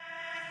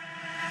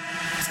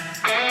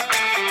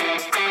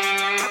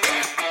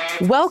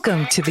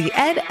Welcome to the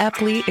Ed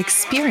Epley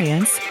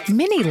Experience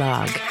Mini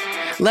Log.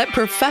 Let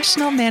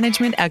professional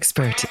management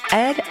expert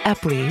Ed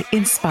Epley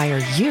inspire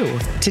you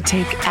to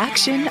take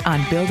action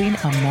on building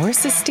a more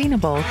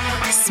sustainable,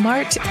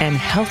 smart, and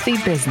healthy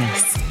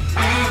business.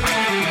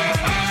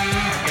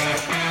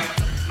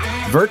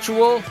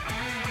 Virtual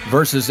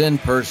versus in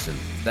person.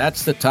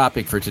 That's the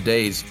topic for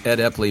today's Ed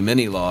Epley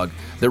Mini Log.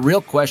 The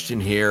real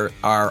question here,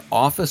 are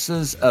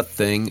offices a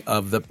thing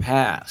of the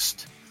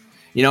past?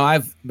 You know,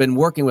 I've been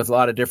working with a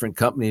lot of different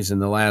companies in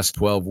the last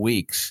 12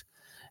 weeks,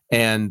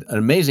 and an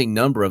amazing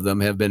number of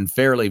them have been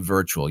fairly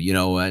virtual. You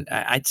know,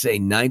 I'd say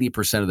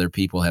 90% of their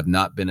people have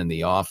not been in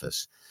the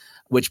office,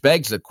 which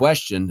begs the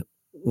question,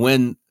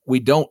 when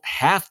we don't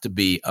have to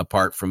be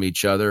apart from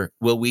each other,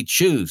 will we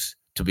choose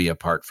to be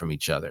apart from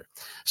each other?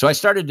 So I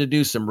started to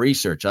do some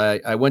research.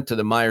 I went to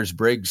the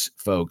Myers-Briggs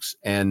folks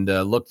and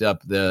looked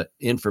up the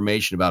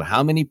information about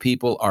how many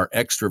people are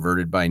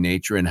extroverted by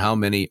nature and how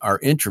many are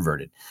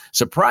introverted.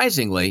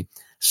 Surprisingly,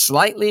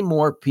 slightly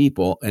more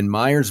people in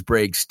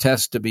Myers-Briggs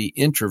test to be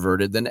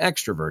introverted than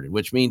extroverted,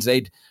 which means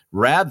they'd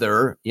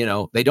rather,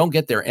 they don't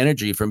get their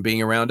energy from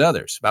being around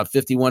others. About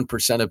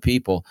 51% of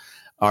people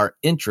are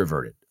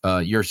introverted.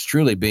 Yours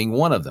truly being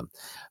one of them.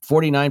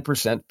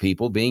 49%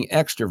 people being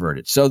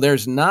extroverted. So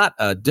there's not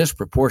a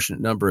disproportionate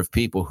number of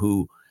people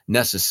who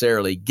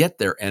necessarily get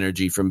their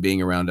energy from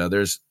being around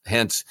others.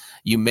 Hence,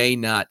 you may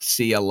not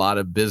see a lot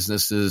of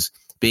businesses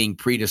being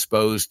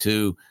predisposed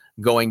to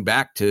going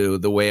back to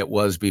the way it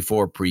was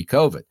before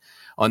pre-COVID.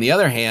 On the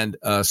other hand,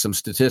 some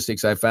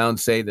statistics I found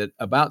say that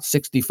about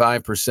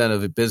 65%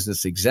 of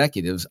business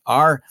executives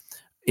are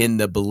in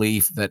the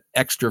belief that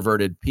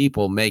extroverted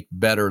people make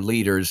better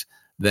leaders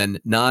than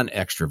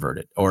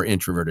non-extroverted or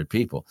introverted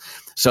people.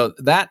 So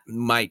that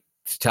might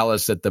tell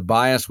us that the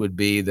bias would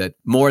be that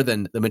more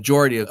than the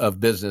majority of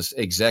business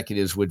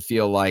executives would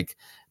feel like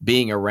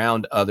being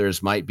around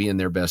others might be in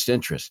their best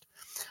interest.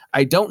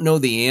 I don't know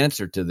the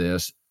answer to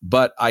this,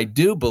 but I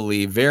do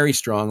believe very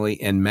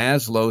strongly in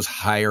Maslow's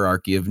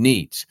hierarchy of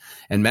needs.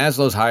 And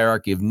Maslow's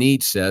hierarchy of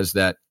needs says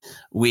that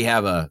we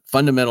have a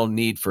fundamental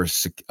need for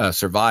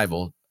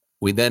survival.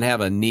 We then have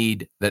a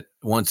need that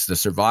once the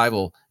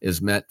survival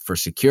is met for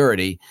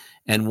security,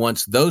 and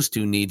once those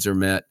two needs are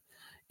met,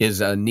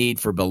 is a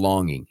need for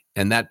belonging.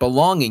 And that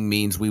belonging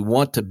means we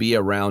want to be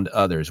around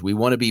others. We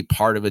want to be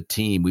part of a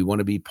team. We want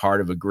to be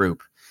part of a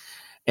group.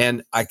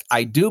 And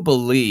I do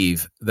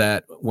believe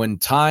that when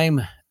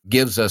time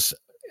gives us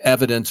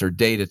evidence or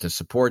data to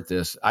support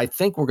this, I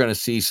think we're going to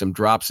see some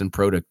drops in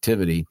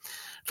productivity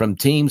from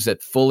teams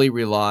that fully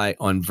rely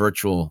on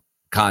virtual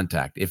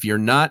contact. If you're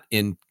not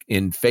in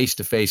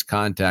face-to-face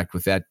contact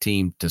with that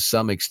team to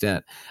some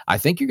extent, I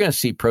think you're going to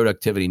see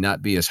productivity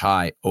not be as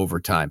high over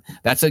time.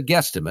 That's a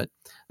guesstimate.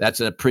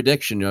 That's a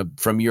prediction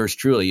from yours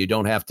truly. You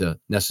don't have to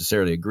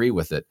necessarily agree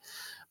with it.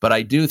 But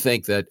I do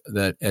think that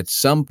at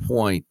some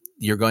point,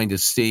 you're going to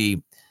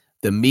see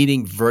the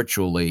meeting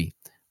virtually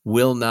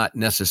will not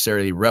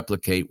necessarily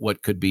replicate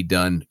what could be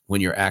done when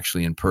you're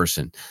actually in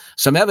person.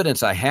 Some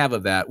evidence I have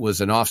of that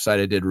was an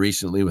offsite I did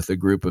recently with a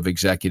group of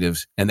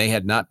executives, and they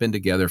had not been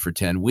together for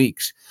 10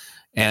 weeks.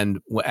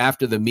 And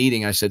after the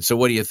meeting, I said, so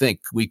what do you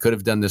think? We could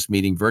have done this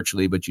meeting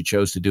virtually, but you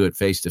chose to do it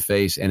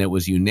face-to-face, and it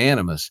was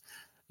unanimous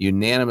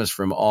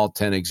from all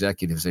 10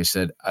 executives. They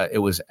said it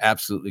was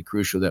absolutely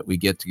crucial that we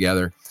get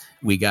together.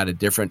 We got a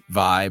different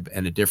vibe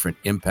and a different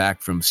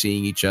impact from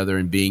seeing each other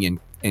and being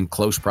in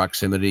close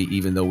proximity,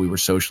 even though we were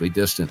socially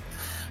distant.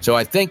 So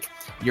I think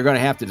you're going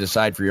to have to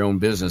decide for your own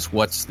business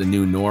what's the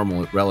new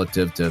normal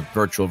relative to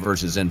virtual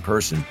versus in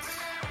person.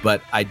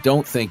 But I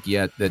don't think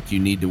yet that you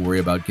need to worry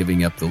about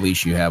giving up the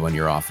leash you have on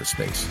your office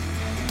space.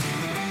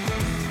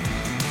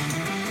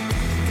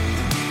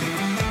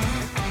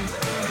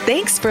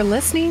 Thanks for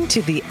listening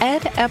to the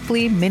Ed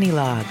Epley Mini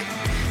Log.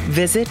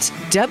 Visit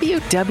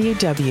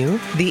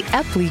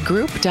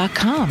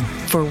www.theepleygroup.com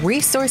for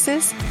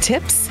resources,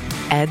 tips,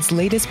 Ed's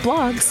latest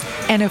blogs,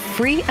 and a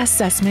free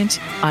assessment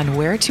on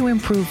where to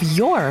improve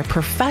your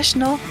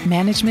professional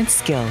management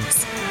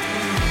skills.